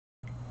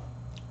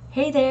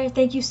Hey there,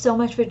 thank you so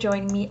much for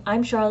joining me.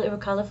 I'm Charlotte with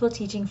Colorful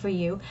Teaching for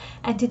You,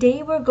 and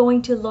today we're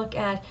going to look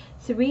at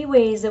 3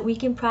 ways that we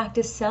can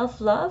practice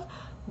self-love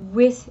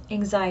with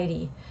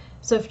anxiety.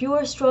 So if you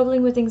are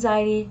struggling with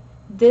anxiety,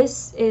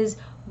 this is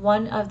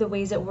one of the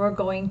ways that we're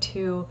going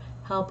to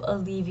help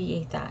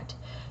alleviate that.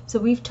 So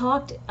we've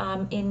talked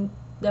in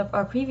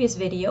our previous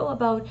video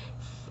about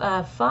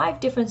 5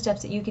 different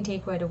steps that you can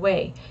take right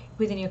away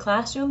within your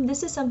classroom.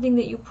 This is something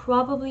that you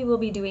probably will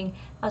be doing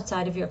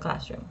outside of your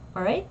classroom,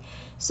 all right?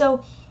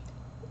 So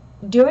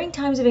during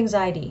times of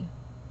anxiety,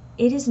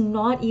 it is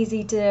not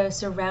easy to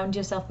surround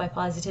yourself by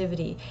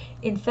positivity.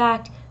 In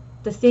fact,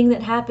 the thing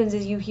that happens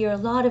is you hear a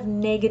lot of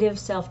negative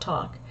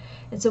self-talk.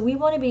 And so we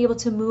want to be able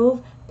to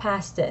move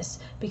past this,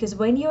 because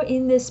when you're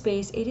in this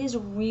space, it is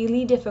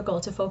really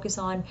difficult to focus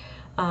on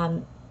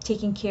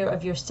taking care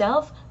of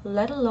yourself,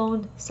 let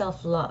alone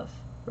self-love,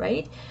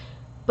 right?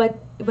 But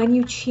when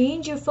you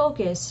change your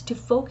focus to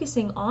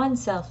focusing on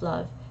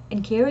self-love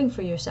and caring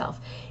for yourself,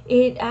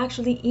 it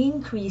actually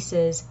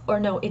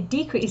it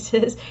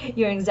decreases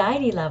your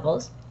anxiety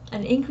levels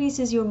and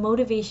increases your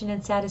motivation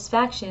and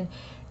satisfaction,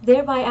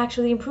 thereby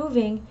actually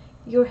improving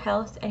your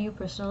health and your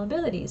personal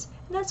abilities.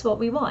 And that's what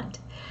we want.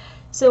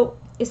 So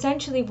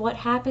essentially what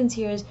happens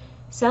here is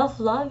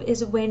self-love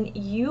is when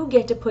you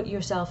get to put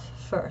yourself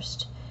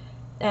first.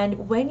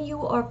 And when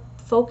you are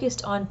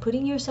focused on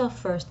putting yourself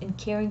first and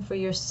caring for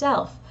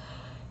yourself,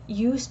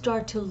 you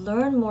start to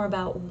learn more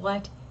about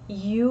what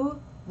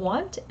you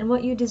want and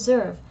what you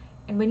deserve.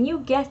 And when you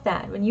get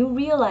that, when you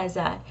realize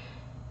that,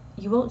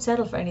 you won't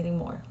settle for anything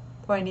more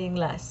or anything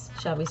less,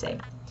 shall we say.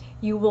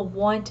 You will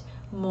want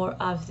more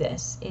of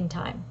this in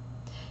time,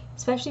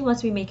 especially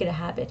once we make it a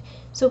habit.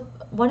 So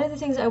one of the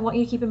things I want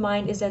you to keep in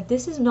mind is that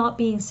this is not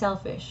being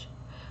selfish.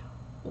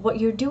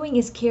 What you're doing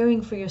is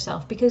caring for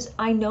yourself, because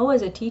I know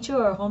as a teacher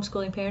or a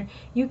homeschooling parent,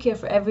 you care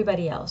for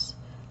everybody else.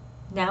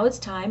 Now it's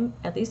time,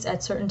 at least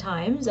at certain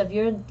times of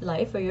your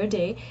life or your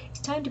day,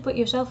 it's time to put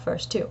yourself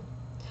first too.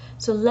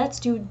 So let's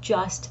do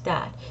just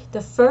that.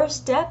 The first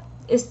step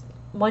is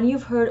one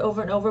you've heard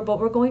over and over, but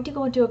we're going to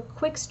go into a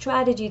quick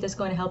strategy that's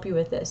going to help you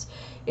with this,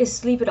 is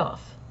sleep it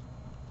off.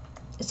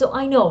 So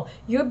I know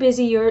you're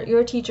busy,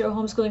 you're a teacher or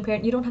homeschooling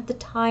parent, you don't have the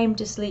time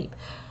to sleep.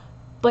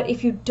 But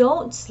if you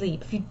don't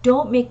sleep, if you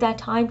don't make that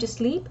time to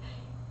sleep,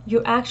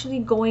 you're actually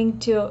going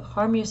to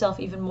harm yourself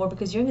even more,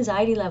 because your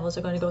anxiety levels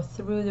are going to go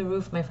through the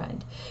roof, my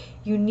friend.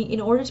 You need, in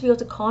order to be able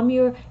to calm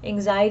your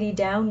anxiety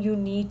down, you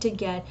need to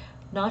get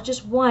not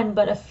just one,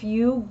 but a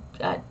few,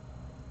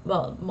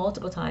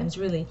 multiple times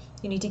really,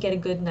 you need to get a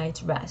good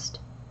night's rest.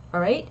 All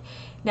right?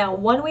 Now,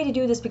 one way to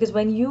do this, because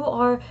when you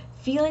are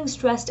feeling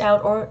stressed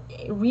out or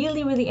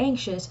really, really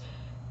anxious,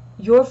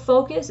 your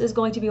focus is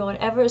going to be on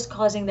whatever is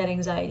causing that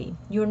anxiety.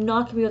 You're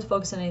not going to be able to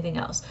focus on anything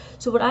else.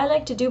 So what I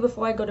like to do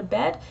before I go to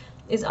bed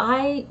is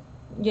you're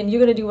going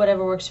to do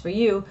whatever works for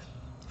you.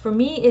 For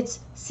me,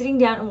 it's sitting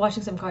down and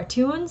watching some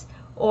cartoons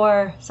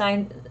or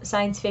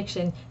science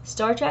fiction.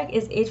 Star Trek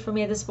is it for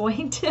me at this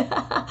point.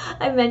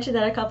 I've mentioned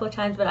that a couple of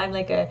times, but I'm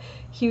like a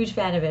huge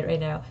fan of it right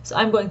now. So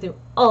I'm going through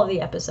all of the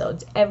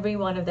episodes, every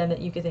one of them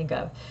that you could think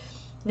of.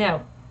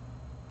 Now,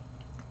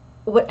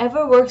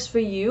 whatever works for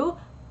you,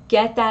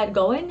 get that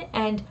going.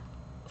 And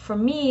for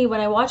me, when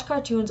I watch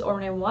cartoons or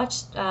when I watch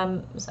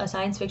a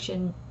science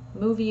fiction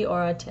movie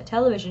or a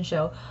television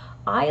show,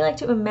 I like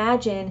to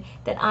imagine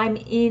that I'm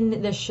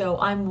in the show.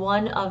 I'm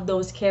one of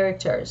those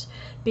characters,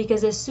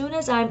 because as soon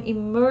as I'm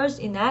immersed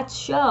in that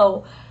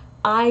show,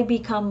 I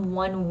become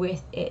one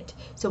with it.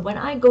 So when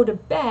I go to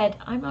bed,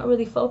 I'm not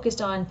really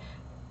focused on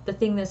the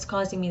thing that's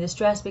causing me the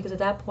stress, because at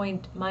that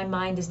point my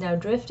mind is now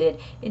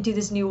drifted into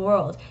this new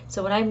world.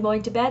 So when I'm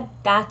going to bed,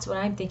 that's what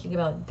I'm thinking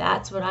about.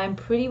 That's what I'm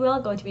pretty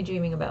well going to be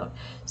dreaming about.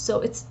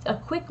 So it's a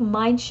quick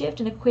mind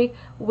shift and a quick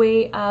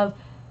way of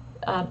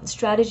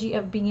strategy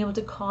of being able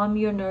to calm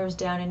your nerves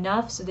down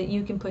enough so that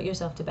you can put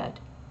yourself to bed.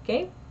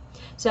 Okay?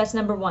 So that's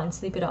number 1,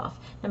 sleep it off.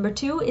 Number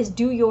 2 is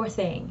do your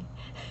thing.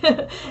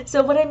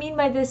 So what I mean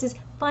by this is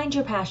find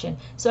your passion.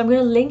 So I'm going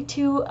to link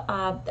to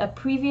a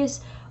previous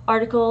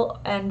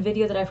article and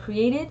video that I've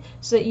created,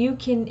 so that you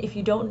can, if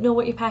you don't know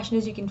what your passion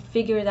is, you can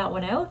figure that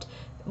one out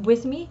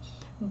with me.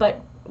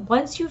 But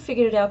once you've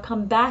figured it out,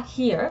 come back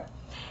here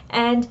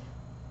and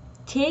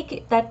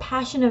take that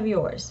passion of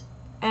yours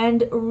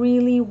and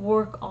really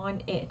work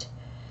on it.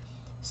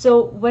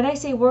 So when I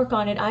say work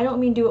on it, I don't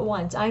mean do it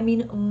once. I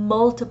mean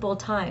multiple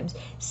times.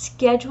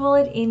 Schedule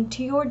it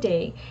into your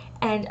day,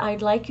 and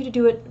I'd like you to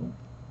do it,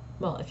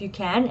 well, if you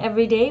can,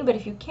 every day, but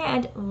if you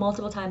can't,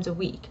 multiple times a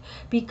week.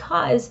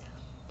 Because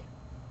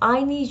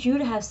I need you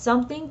to have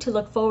something to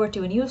look forward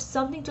to. And you have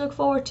something to look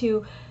forward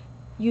to,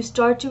 you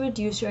start to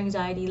reduce your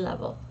anxiety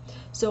level.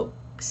 So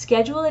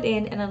schedule it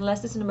in, and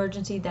unless it's an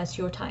emergency, that's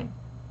your time.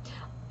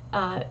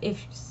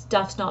 If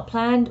stuff's not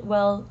planned,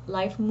 well,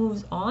 life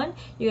moves on.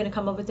 You're going to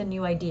come up with a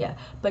new idea.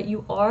 But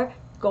you are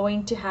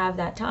going to have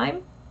that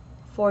time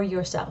for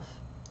yourself.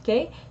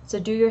 Okay? So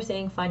do your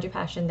thing, find your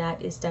passion.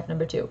 That is step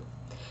number 2.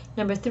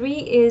 Number 3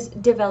 is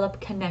develop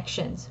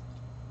connections.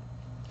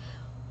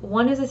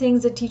 One of the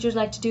things that teachers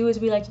like to do is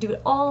we like to do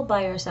it all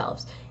by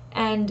ourselves.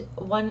 And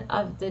one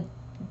of the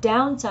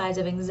downsides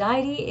of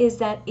anxiety is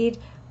that it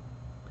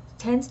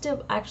tends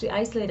to actually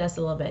isolate us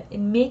a little bit. It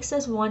makes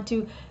us want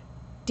to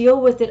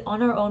deal with it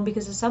on our own,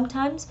 because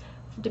sometimes,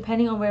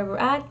 depending on where we're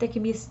at, there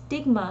can be a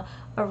stigma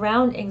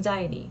around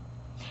anxiety.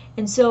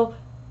 And so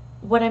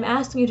what I'm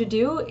asking you to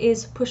do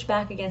is push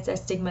back against that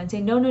stigma and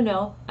say, no, no,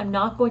 no, I'm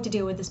not going to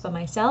deal with this by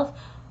myself.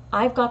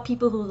 I've got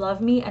people who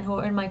love me and who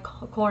are in my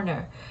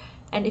corner.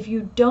 And if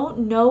you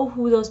don't know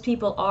who those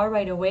people are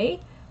right away,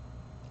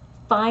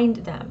 find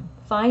them.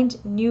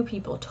 Find new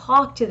people.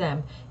 Talk to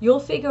them. You'll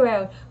figure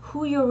out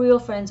who your real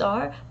friends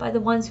are by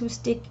the ones who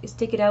stick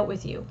it out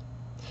with you.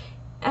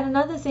 And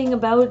another thing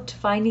about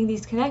finding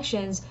these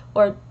connections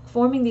or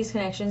forming these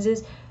connections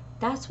is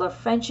that's what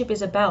friendship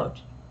is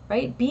about,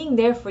 right? Being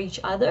there for each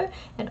other.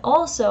 And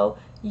also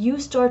you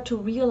start to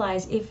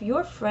realize if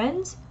your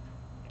friends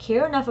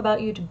care enough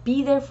about you to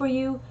be there for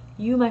you,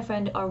 you, my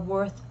friend, are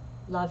worth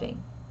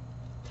loving.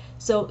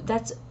 So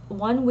that's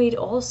one way to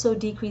also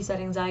decrease that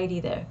anxiety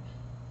there,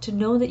 to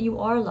know that you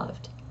are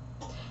loved.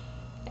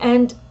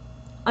 And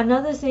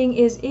another thing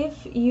is,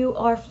 if you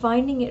are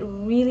finding it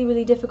really,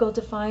 really difficult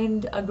to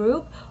find a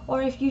group,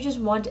 or if you just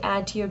want to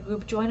add to your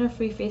group, join our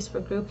free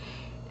Facebook group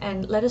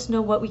and let us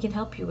know what we can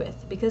help you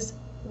with, because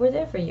we're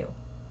there for you.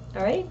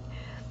 All right?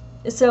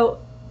 So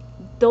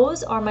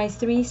those are my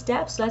 3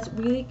 steps. Let's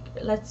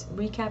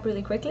recap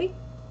really quickly.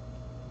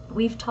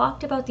 We've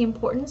talked about the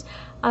importance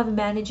of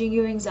managing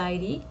your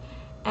anxiety,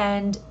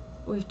 and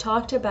we've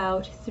talked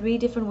about 3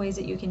 different ways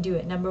that you can do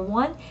it. Number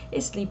 1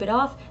 is sleep it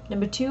off.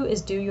 Number 2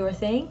 is do your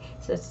thing.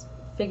 So it's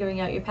figuring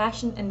out your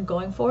passion and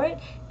going for it.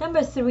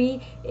 Number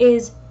 3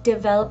 is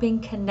developing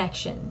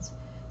connections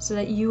so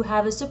that you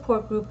have a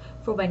support group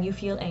for when you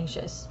feel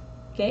anxious.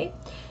 Okay?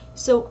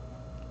 So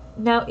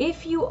now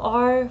if you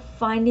are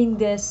finding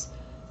this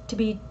to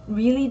be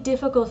really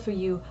difficult for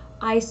you,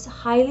 I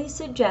highly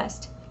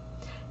suggest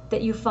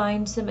that you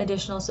find some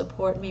additional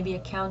support, maybe a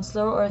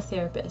counselor or a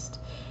therapist.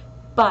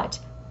 But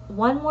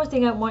one more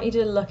thing I want you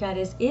to look at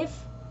is,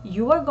 if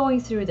you are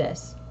going through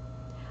this,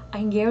 I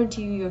can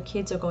guarantee you your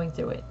kids are going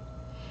through it.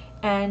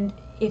 And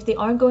if they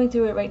aren't going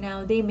through it right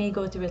now, they may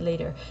go through it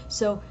later.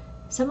 So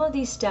some of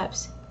these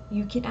steps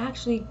you can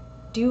actually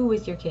do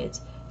with your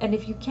kids. And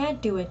if you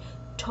can't do it,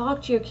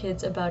 talk to your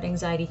kids about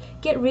anxiety.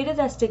 Get rid of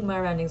that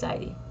stigma around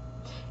anxiety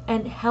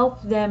and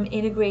help them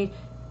integrate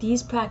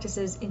these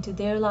practices into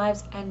their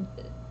lives, and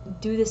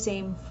do the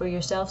same for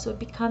yourself so it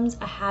becomes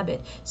a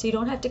habit. So you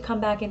don't have to come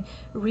back and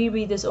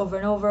reread this over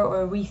and over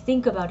or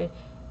rethink about it.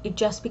 It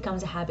just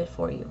becomes a habit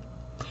for you.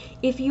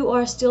 If you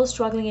are still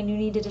struggling and you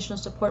need additional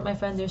support, my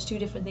friend, there's 2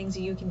 different things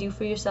that you can do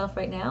for yourself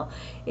right now.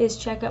 Is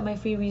check out my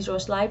free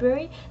resource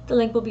library. The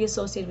link will be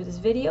associated with this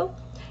video.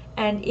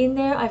 And in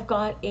there I've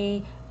got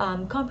a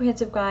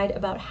comprehensive guide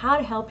about how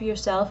to help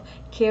yourself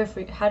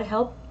how to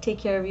help take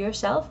care of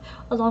yourself,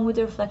 along with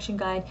the reflection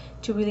guide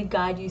to really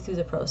guide you through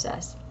the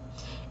process.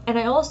 And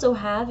I also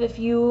have, if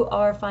you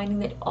are finding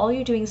that all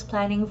you're doing is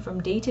planning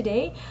from day to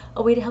day,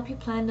 a way to help you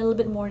plan a little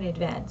bit more in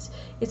advance.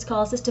 It's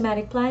called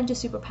Systematic Plan to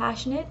Super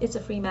Passionate. It's a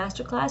free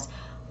masterclass.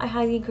 I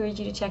highly encourage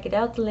you to check it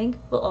out. The link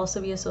will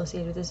also be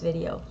associated with this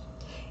video.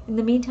 In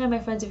the meantime, my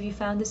friends, if you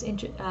found this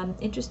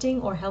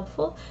interesting or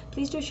helpful,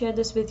 please do share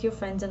this with your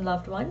friends and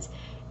loved ones.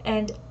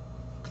 And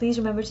please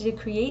remember to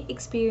create,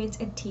 experience,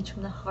 and teach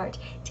from the heart.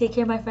 Take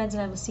care, my friends,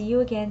 and I will see you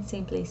again,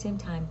 same place, same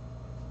time.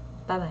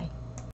 Bye-bye.